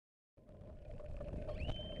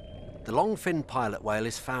The long-finned pilot whale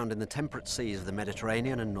is found in the temperate seas of the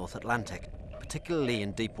Mediterranean and North Atlantic, particularly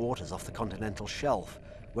in deep waters off the continental shelf,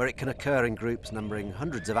 where it can occur in groups numbering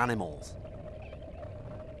hundreds of animals.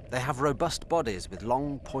 They have robust bodies with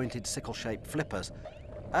long, pointed, sickle-shaped flippers,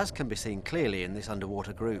 as can be seen clearly in this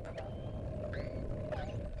underwater group.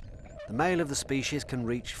 The male of the species can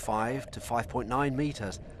reach 5 to 5.9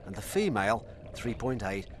 metres, and the female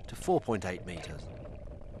 3.8 to 4.8 metres.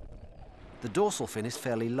 The dorsal fin is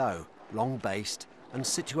fairly low, long-based, and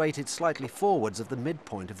situated slightly forwards of the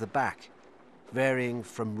midpoint of the back, varying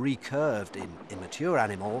from recurved in immature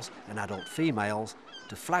animals and adult females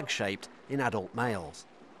to flag-shaped in adult males.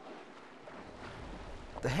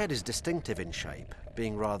 The head is distinctive in shape,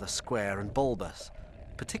 being rather square and bulbous,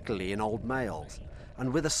 particularly in old males,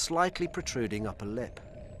 and with a slightly protruding upper lip.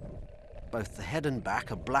 Both the head and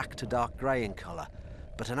back are black to dark grey in colour,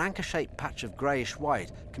 but an anchor-shaped patch of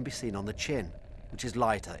greyish-white can be seen on the chin, which is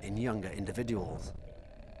lighter in younger individuals.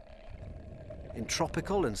 In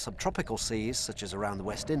tropical and subtropical seas, such as around the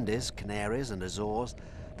West Indies, Canaries and Azores,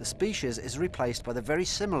 the species is replaced by the very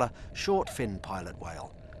similar short-finned pilot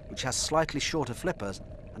whale, which has slightly shorter flippers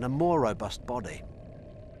and a more robust body.